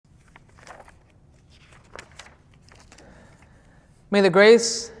May the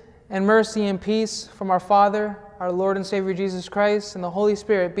grace and mercy and peace from our Father, our Lord and Savior Jesus Christ, and the Holy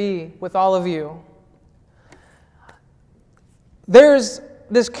Spirit be with all of you. There's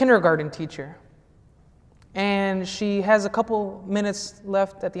this kindergarten teacher, and she has a couple minutes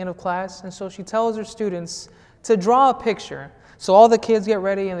left at the end of class, and so she tells her students to draw a picture. So all the kids get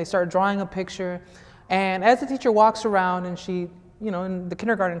ready and they start drawing a picture, and as the teacher walks around and she, in the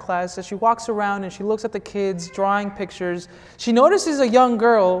kindergarten class, as she walks around and she looks at the kids drawing pictures, she notices a young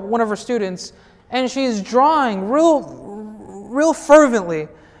girl, one of her students, and she's drawing real fervently.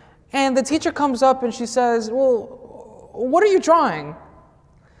 And the teacher comes up and she says, "Well, what are you drawing?"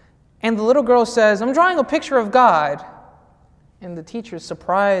 And the little girl says, "I'm drawing a picture of God." And the teacher's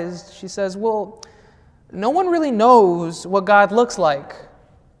surprised. She says, "Well, no one really knows what God looks like."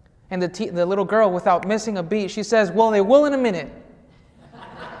 And the little girl, without missing a beat, she says, "Well, they will in a minute."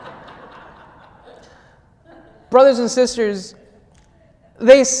 Brothers and sisters,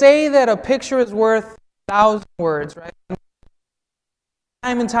 they say that a picture is worth 1,000 words, right?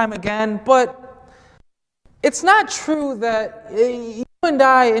 Time and time again, but it's not true that you and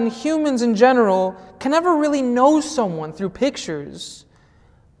I and humans in general can never really know someone through pictures.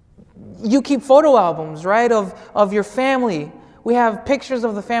 You keep photo albums, right, of your family. We have pictures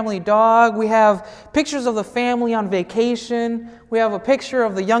of the family dog. We have pictures of the family on vacation. We have a picture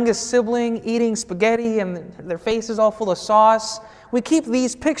of the youngest sibling eating spaghetti and their face is all full of sauce. We keep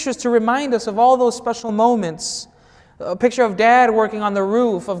these pictures to remind us of all those special moments. A picture of dad working on the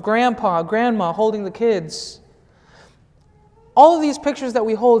roof, of grandpa, grandma holding the kids. All of these pictures that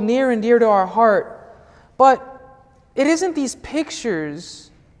we hold near and dear to our heart. But it isn't these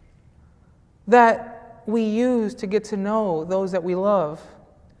pictures that we use to get to know those that we love.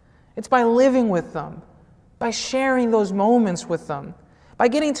 It's by living with them, by sharing those moments with them, by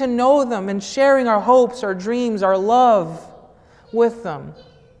getting to know them and sharing our hopes, our dreams, our love with them.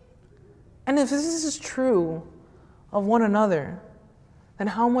 And if this is true of one another, then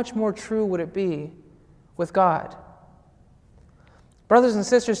how much more true would it be with God? Brothers and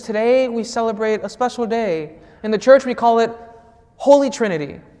sisters, today we celebrate a special day. In the church we call it Holy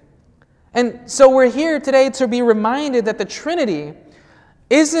Trinity. And so we're here today to be reminded that the Trinity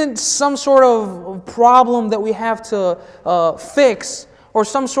isn't some sort of problem that we have to fix, or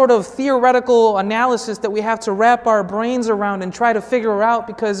some sort of theoretical analysis that we have to wrap our brains around and try to figure out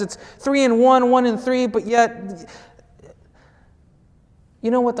because it's 3 in 1, 1 in 3, but yet,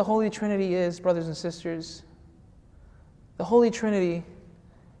 you know what the Holy Trinity is, brothers and sisters? The Holy Trinity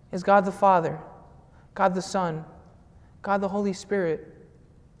is God the Father, God the Son, God the Holy Spirit.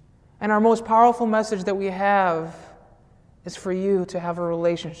 And our most powerful message that we have is for you to have a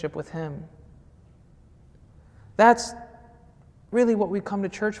relationship with Him. That's really what we come to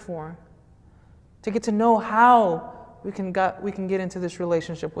church for, to get to know how we can get into this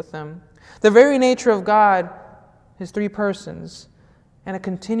relationship with Him. The very nature of God is 3 persons, and a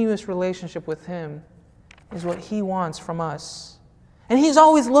continuous relationship with Him is what He wants from us. And He's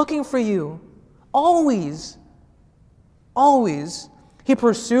always looking for you. Always. Always. He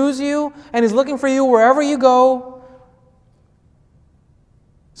pursues you and is looking for you wherever you go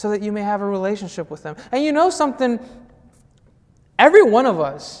so that you may have a relationship with Him. And you know something? Every one of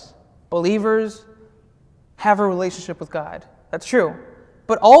us, believers, have a relationship with God. That's true.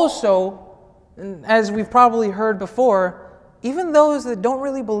 But also, as we've probably heard before, even those that don't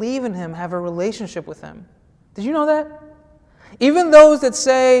really believe in Him have a relationship with Him. Did you know that? Even those that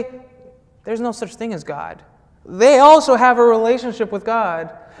say there's no such thing as God, they also have a relationship with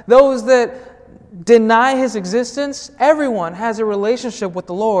God. Those that deny His existence, everyone has a relationship with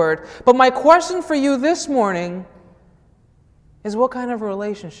the Lord. But my question for you this morning is, what kind of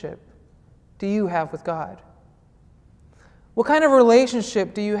relationship do you have with God? What kind of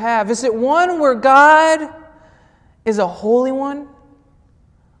relationship do you have? Is it one where God is a holy one,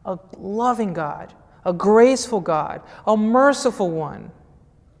 a loving God, a graceful God, a merciful one?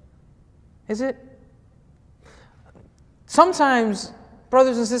 Is it? Sometimes,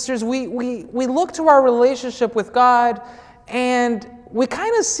 brothers and sisters, we look to our relationship with God and we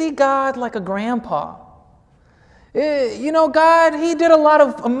kind of see God like a grandpa. God, He did a lot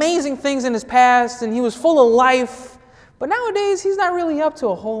of amazing things in His past and He was full of life, but nowadays He's not really up to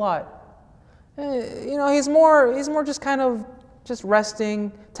a whole lot. He's more just kind of just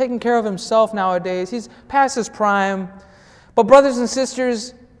resting, taking care of Himself nowadays. He's past His prime. But brothers and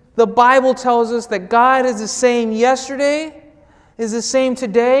sisters, the Bible tells us that God is the same yesterday, is the same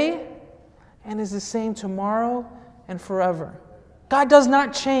today, and is the same tomorrow and forever. God does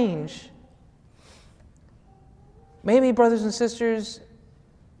not change. Maybe, brothers and sisters,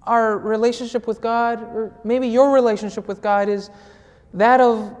 our relationship with God, or maybe your relationship with God is that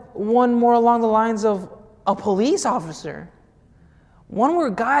of one more along the lines of a police officer. One where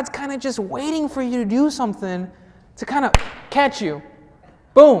God's kind of just waiting for you to do something to kind of catch you.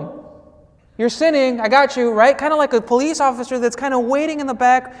 Boom. You're sinning, I got you, right? Kind of like a police officer that's kind of waiting in the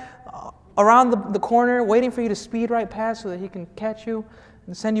back around the corner, waiting for you to speed right past so that he can catch you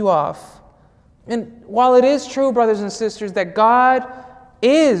and send you off. And while it is true, brothers and sisters, that God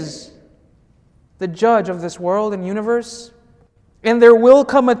is the judge of this world and universe, and there will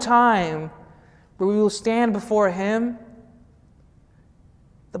come a time where we will stand before Him,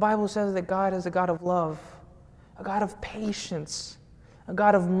 the Bible says that God is a God of love, a God of patience, a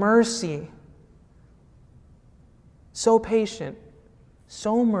God of mercy. So patient,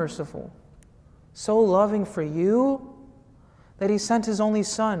 so merciful, so loving for you that He sent His only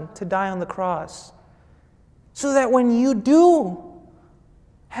Son to die on the cross. So that when you do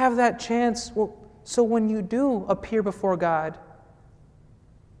have that chance, so when you do appear before God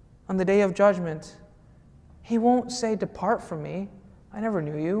on the day of judgment, He won't say, "Depart from me, I never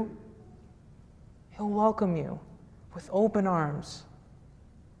knew you." He'll welcome you with open arms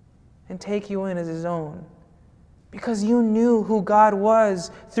and take you in as His own, because you knew who God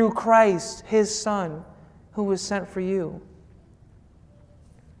was through Christ, His Son, who was sent for you.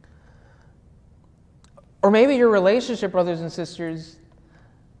 Or maybe your relationship, brothers and sisters,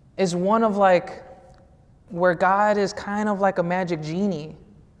 is one of where God is kind of like a magic genie.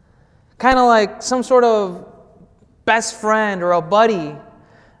 Kind of like some sort of best friend or a buddy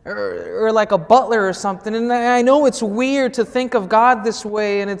or like a butler or something. And I know it's weird to think of God this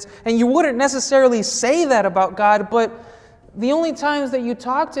way, and you wouldn't necessarily say that about God, but the only times that you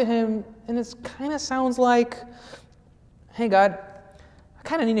talk to Him, and it kind of sounds like, "Hey God, I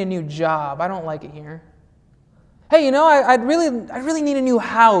kind of need a new job. I don't like it here. Hey, I'd really need a new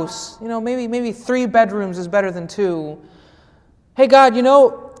house. Maybe 3 bedrooms is better than 2. Hey God,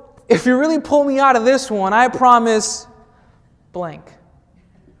 if you really pull me out of this one, I promise blank."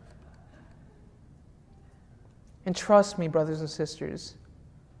 And trust me, brothers and sisters,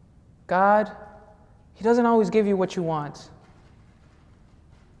 God, He doesn't always give you what you want,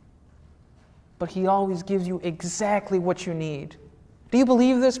 but He always gives you exactly what you need. Do you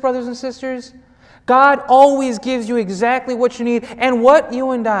believe this, brothers and sisters? God always gives you exactly what you need, and what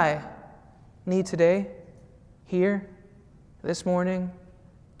you and I need today, here, this morning,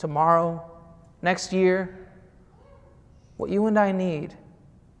 tomorrow, next year, what you and I need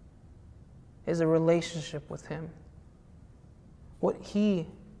is a relationship with Him. What He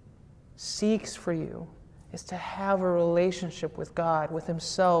seeks for you is to have a relationship with God, with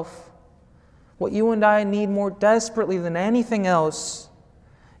Himself. What you and I need more desperately than anything else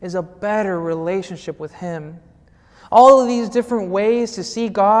is a better relationship with Him. All of these different ways to see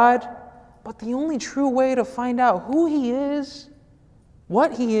God, but the only true way to find out who He is,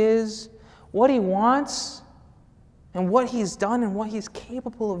 what He wants, and what He's done and what He's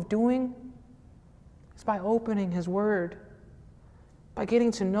capable of doing, is by opening His Word, by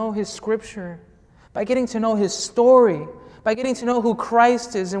getting to know His Scripture, by getting to know His story, by getting to know who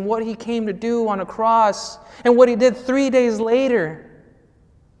Christ is and what He came to do on a cross and what He did 3 days later.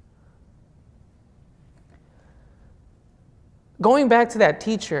 Going back to that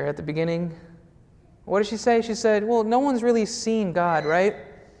teacher at the beginning, what did she say? She said, "Well, no one's really seen God, right?"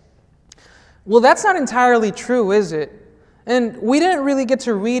 Well, that's not entirely true, is it? And we didn't really get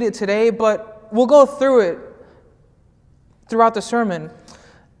to read it today, but we'll go through it throughout the sermon.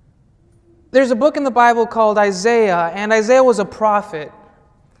 There's a book in the Bible called Isaiah, and Isaiah was a prophet,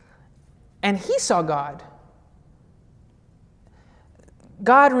 and he saw God.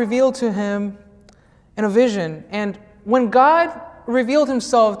 God revealed to him in a vision, and when God revealed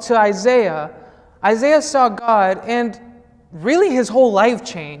Himself to Isaiah, Isaiah saw God, and really his whole life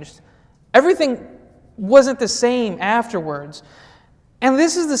changed. Everything wasn't the same afterwards. And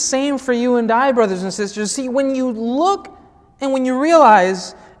this is the same for you and I, brothers and sisters. See, when you look and when you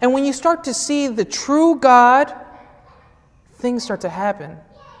realize and when you start to see the true God, things start to happen.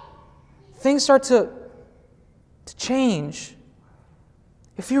 Things start to change.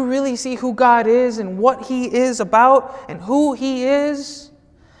 If you really see who God is and what He is about and who He is,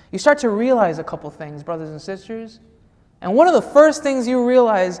 you start to realize a couple things, brothers and sisters. And one of the first things you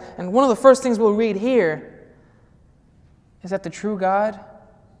realize, and one of the first things we'll read here, is that the true God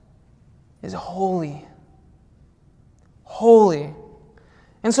is holy. Holy.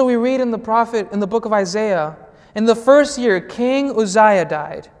 And so we read in the book of Isaiah, "In the first year King Uzziah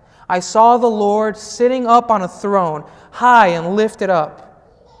died, I saw the Lord sitting up on a throne, high and lifted up.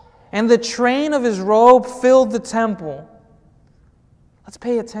 And the train of His robe filled the temple." Let's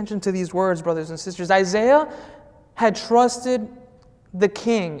pay attention to these words, brothers and sisters. Isaiah had trusted the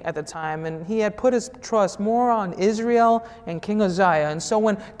king at the time, and he had put his trust more on Israel and King Uzziah. And so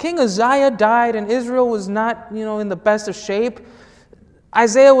when King Uzziah died and Israel was not, in the best of shape,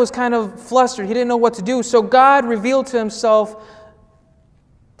 Isaiah was kind of flustered. He didn't know what to do. So God revealed to himself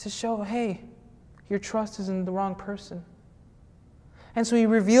to show, hey, your trust is in the wrong person. And so he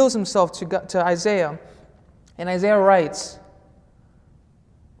reveals himself to Isaiah. And Isaiah writes,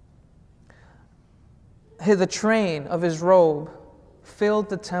 the train of his robe filled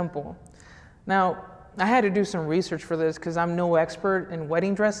the temple. Now, I had to do some research for this because I'm no expert in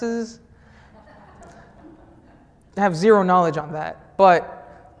wedding dresses. I have zero knowledge on that.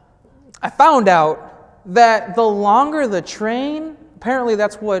 But I found out that the longer the train, apparently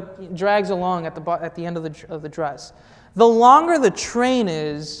that's what drags along at the end of the dress. The longer the train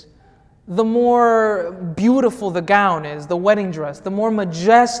is, the more beautiful the gown is, the wedding dress, the more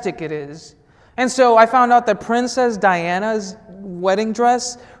majestic it is. And so I found out that Princess Diana's wedding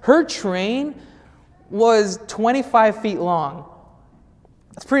dress, her train was 25 feet long.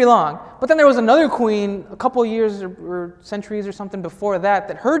 That's pretty long. But then there was another queen a couple years or centuries or something before that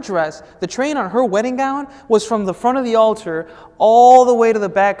her dress, the train on her wedding gown, was from the front of the altar all the way to the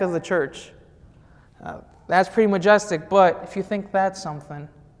back of the church. That's pretty majestic, but if you think that's something,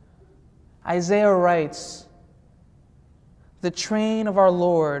 Isaiah writes, the train of our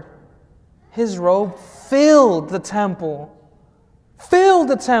Lord, his robe filled the temple. Filled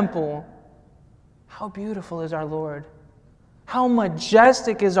the temple. How beautiful is our Lord. How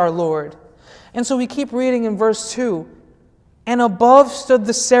majestic is our Lord. And so we keep reading in verse 2. And above stood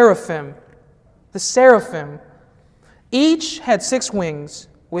the seraphim. The seraphim. Each had 6 wings.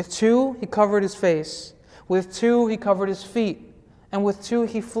 With 2 he covered his face. With 2 he covered his feet. And with 2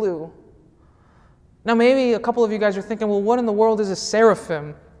 he flew. Now maybe a couple of you guys are thinking, well, what in the world is a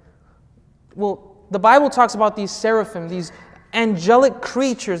seraphim? Well, the Bible talks about these seraphim, these angelic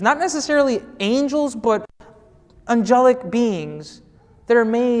creatures, not necessarily angels, but angelic beings that are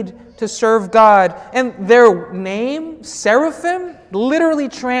made to serve God. And their name, seraphim, literally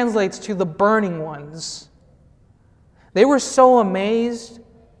translates to the burning ones. They were so amazed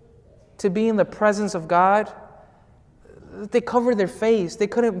to be in the presence of God that they covered their face. They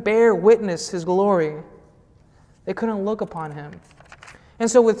couldn't bear witness His glory. They couldn't look upon Him. And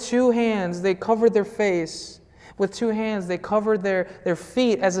so with 2 hands, they covered their face. With 2 hands, they covered their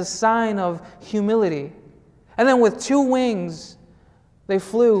feet as a sign of humility. And then with 2 wings, they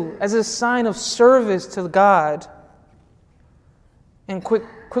flew as a sign of service to God. And quick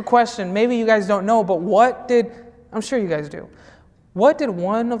question, maybe you guys don't know, but I'm sure you guys do. What did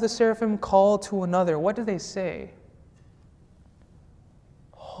one of the seraphim call to another? What did they say?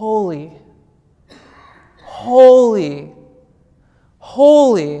 Holy, holy,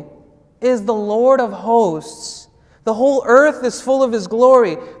 holy is the Lord of hosts. The whole earth is full of His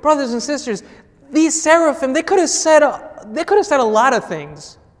glory. Brothers and sisters, these seraphim, they could have said a lot of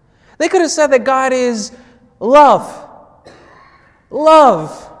things. They could have said that God is love.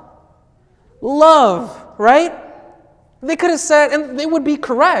 Love. Love, right? They could have said, and they would be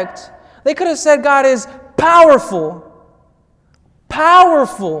correct, they could have said God is powerful.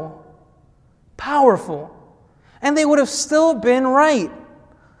 Powerful. Powerful. And they would have still been right.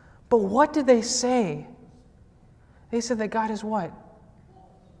 But what did they say? They said that God is what?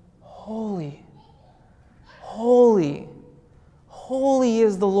 Holy. Holy. Holy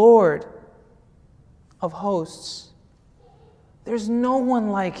is the Lord of hosts. There's no one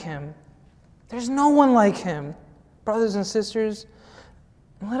like Him. There's no one like Him. Brothers and sisters,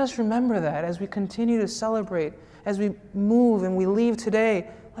 let us remember that as we continue to celebrate, as we move and we leave today.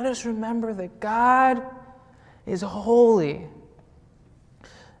 Let us remember that God is holy.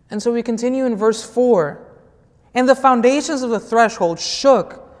 And so we continue in verse 4. And the foundations of the threshold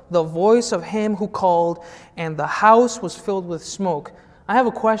shook the voice of Him who called, and the house was filled with smoke. I have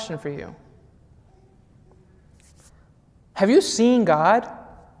a question for you. Have you seen God?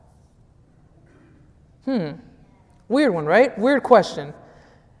 Weird one, right? Weird question.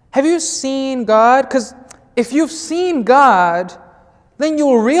 Have you seen God? Because if you've seen God, then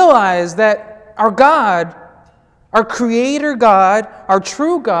you'll realize that our God, our Creator God, our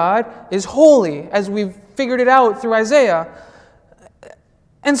true God, is holy, as we've figured it out through Isaiah.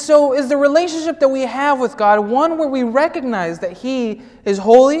 And so is the relationship that we have with God one where we recognize that He is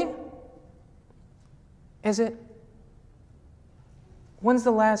holy? Is it? When's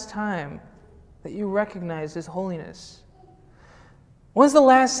the last time that you recognized His holiness? When's the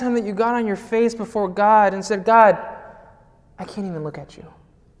last time that you got on your face before God and said, God, I can't even look at you.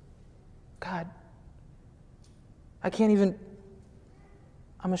 God, I can't even,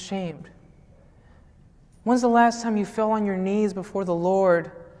 I'm ashamed. When's the last time you fell on your knees before the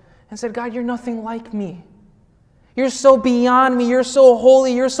Lord and said, God, you're nothing like me. You're so beyond me. You're so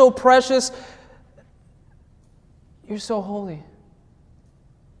holy. You're so precious. You're so holy.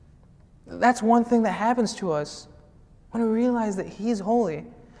 That's one thing that happens to us when we realize that He's holy.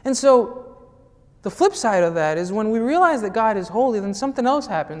 And so the flip side of that is when we realize that God is holy, then something else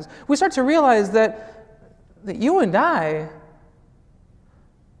happens. We start to realize that you and I,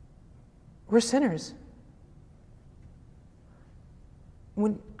 we're sinners.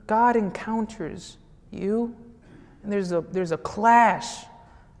 When God encounters you, and there's a clash.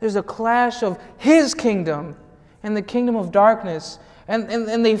 There's a clash of His kingdom and the kingdom of darkness.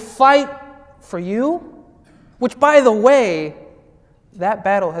 And they fight for you, which, by the way, that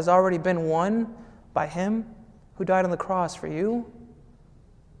battle has already been won by Him who died on the cross for you.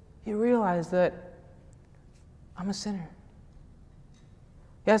 You realize that I'm a sinner.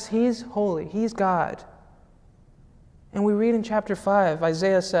 Yes, He's holy. He's God. And we read in chapter 5,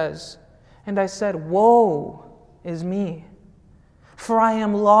 Isaiah says, "And I said, woe is me, for I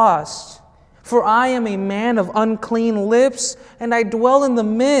am lost. For I am a man of unclean lips, and I dwell in the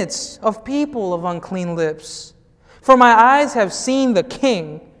midst of people of unclean lips. For my eyes have seen the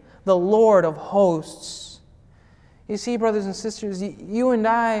King, the Lord of hosts." You see, brothers and sisters, you and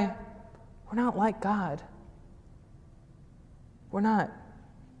I, we're not like God. We're not.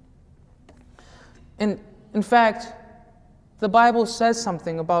 And in fact, the Bible says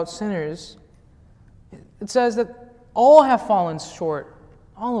something about sinners. It says that all have fallen short.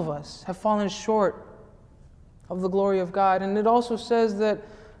 All of us have fallen short of the glory of God. And it also says that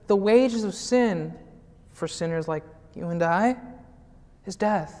the wages of sin for sinners like you and I is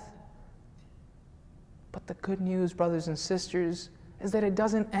death. But the good news, brothers and sisters, is that it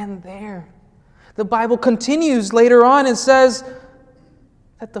doesn't end there. The Bible continues later on and says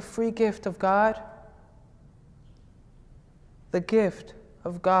that the free gift of God, the gift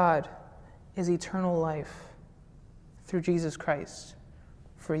of God is eternal life through Jesus Christ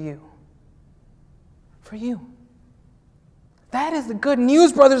for you. For you. That is the good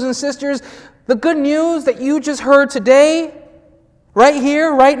news, brothers and sisters. The good news that you just heard today, right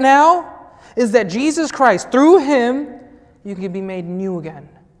here, right now, is that Jesus Christ, through Him, you can be made new again.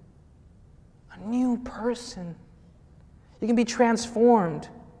 A new person. You can be transformed.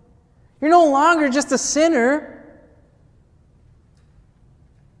 You're no longer just a sinner.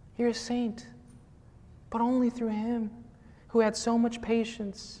 You're a saint, but only through Him who had so much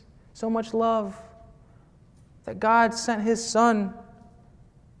patience, so much love, that God sent His Son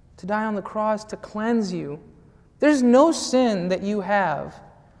to die on the cross to cleanse you. There's no sin that you have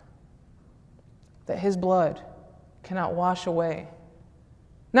that His blood cannot wash away.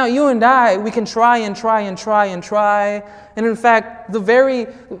 Now, you and I, we can try and try and try and try. And in fact, the very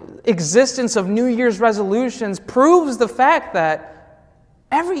existence of New Year's resolutions proves the fact that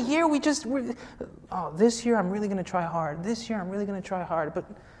every year this year I'm really going to try hard. This year I'm really going to try hard. But,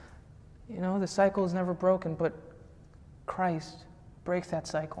 the cycle is never broken, but Christ breaks that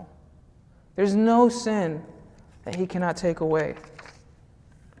cycle. There's no sin that He cannot take away.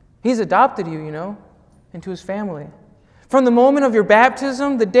 He's adopted you, into His family. From the moment of your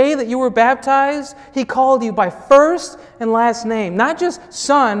baptism, the day that you were baptized, He called you by first and last name. Not just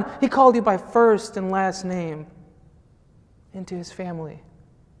son, He called you by first and last name into His family.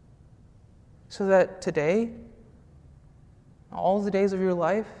 So that today, all the days of your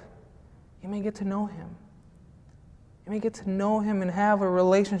life, you may get to know Him. You may get to know Him and have a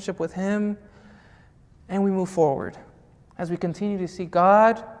relationship with Him. And we move forward as we continue to see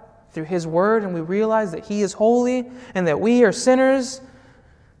God through His Word, and we realize that He is holy and that we are sinners.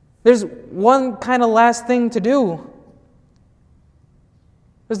 There's one kind of last thing to do.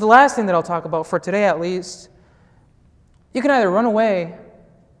 There's the last thing that I'll talk about for today, at least. You can either run away,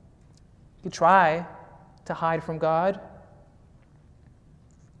 you try to hide from God,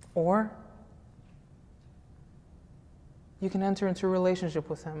 or you can enter into a relationship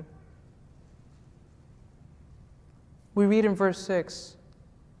with Him. We read in verse 6,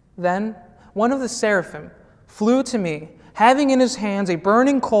 "Then one of the seraphim flew to me, having in his hands a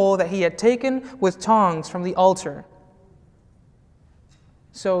burning coal that he had taken with tongs from the altar."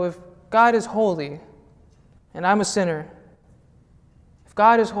 So if God is holy and I'm a sinner, if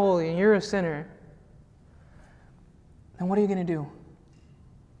God is holy and you're a sinner, then what are you going to do?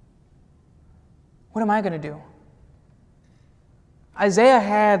 What am I going to do? Isaiah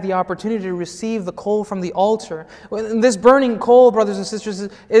had the opportunity to receive the coal from the altar. This burning coal, brothers and sisters,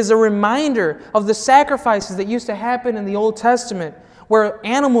 is a reminder of the sacrifices that used to happen in the Old Testament, where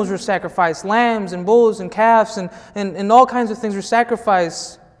animals were sacrificed, lambs and bulls and calves and all kinds of things were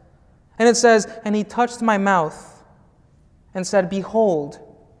sacrificed. And it says, and he touched my mouth and said, behold,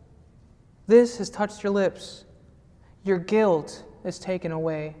 this has touched your lips. Your guilt is taken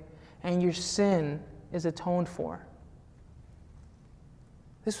away, and your sin is atoned for.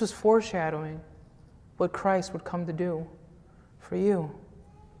 This was foreshadowing what Christ would come to do for you.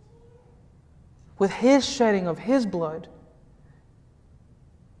 With his shedding of his blood,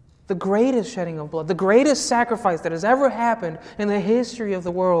 the greatest shedding of blood, the greatest sacrifice that has ever happened in the history of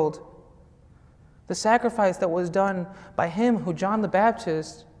the world, the sacrifice that was done by him who John the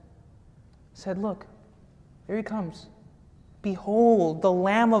Baptist said, look, here he comes. Behold, the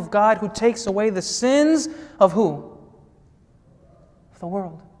Lamb of God who takes away the sins of who? Of the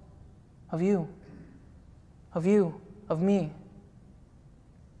world. Of you. Of you. Of me.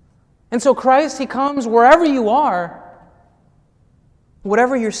 And so Christ, he comes wherever you are,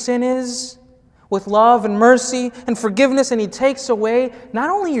 whatever your sin is, with love and mercy and forgiveness, and he takes away not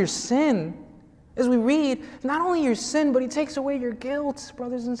only your sin, as we read, not only your sin, but he takes away your guilt,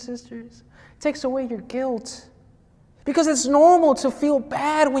 brothers and sisters. He takes away your guilt. Because it's normal to feel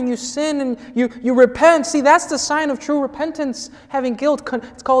bad when you sin and you repent. See, that's the sign of true repentance, having guilt.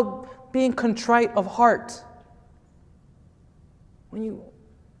 It's called being contrite of heart. When you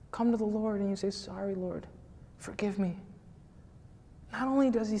come to the Lord and you say, sorry, Lord, forgive me. Not only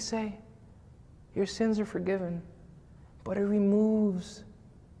does he say, your sins are forgiven, but he removes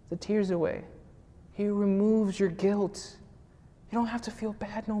the tears away. He removes your guilt. You don't have to feel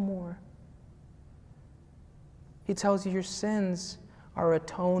bad no more. He tells you your sins are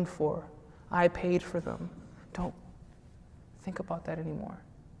atoned for. I paid for them. Don't think about that anymore.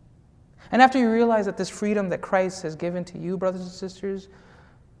 And after you realize that this freedom that Christ has given to you, brothers and sisters,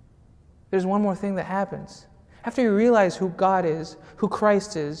 there's one more thing that happens. After you realize who God is, who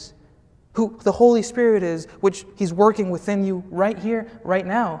Christ is, who the Holy Spirit is, which he's working within you right here, right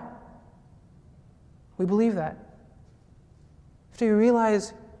now. We believe that. After you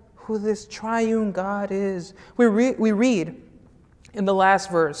realize who this triune God is, we read in the last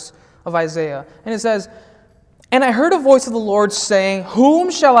verse of Isaiah, and it says, and I heard a voice of the Lord saying,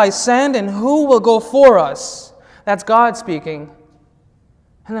 whom shall I send and who will go for us? That's God speaking.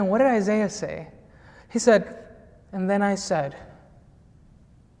 And then what did Isaiah say? He said, and then I said,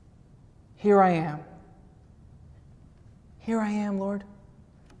 here I am. Here I am, Lord.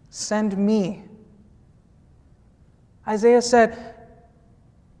 Send me. Isaiah said,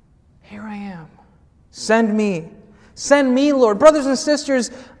 here I am. Send me. Send me, Lord. Brothers and sisters,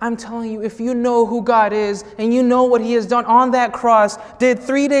 I'm telling you, if you know who God is and you know what he has done on that cross, did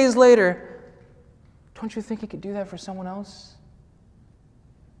 3 days later, don't you think he could do that for someone else?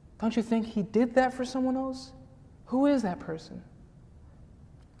 Don't you think he did that for someone else? Who is that person?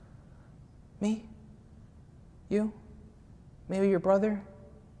 Me? You? Maybe your brother?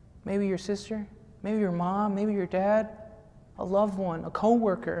 Maybe your sister? Maybe your mom? Maybe your dad? A loved one? A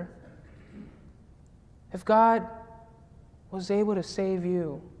co-worker? If God was able to save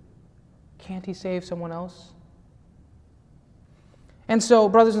you, can't he save someone else? And so,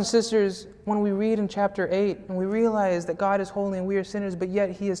 brothers and sisters, when we read in chapter 8 and we realize that God is holy and we are sinners, but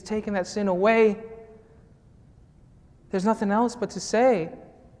yet he has taken that sin away, there's nothing else but to say,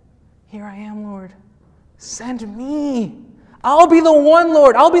 here I am, Lord. Send me. I'll be the one,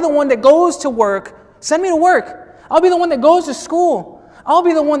 Lord. I'll be the one that goes to work. Send me to work. I'll be the one that goes to school. I'll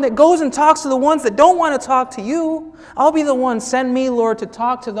be the one that goes and talks to the ones that don't want to talk to you. I'll be the one, send me, Lord, to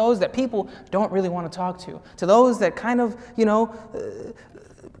talk to those that people don't really want to talk to those that kind of,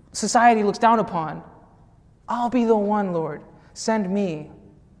 society looks down upon. I'll be the one, Lord. Send me.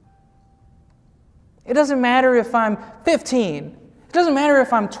 It doesn't matter if I'm 15. It doesn't matter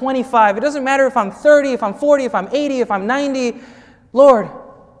if I'm 25. It doesn't matter if I'm 30, if I'm 40, if I'm 80, if I'm 90. Lord,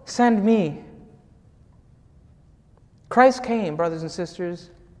 send me. Christ came, brothers and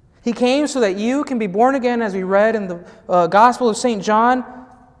sisters. He came so that you can be born again, as we read in the Gospel of St. John,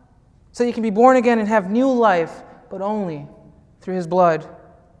 so that you can be born again and have new life, but only through his blood,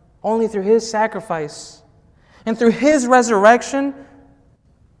 only through his sacrifice. And through his resurrection,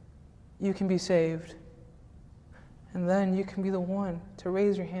 you can be saved. And then you can be the one to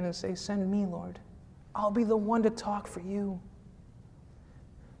raise your hand and say, send me, Lord. I'll be the one to talk for you.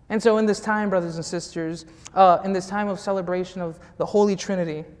 And so in this time, brothers and sisters, in this time of celebration of the Holy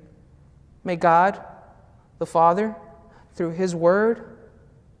Trinity, may God, the Father, through his word,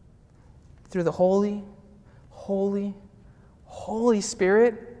 through the Holy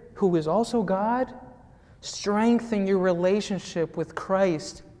Spirit, who is also God, strengthen your relationship with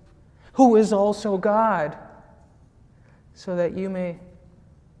Christ, who is also God, so that you may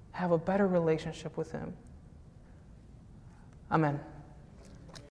have a better relationship with him. Amen.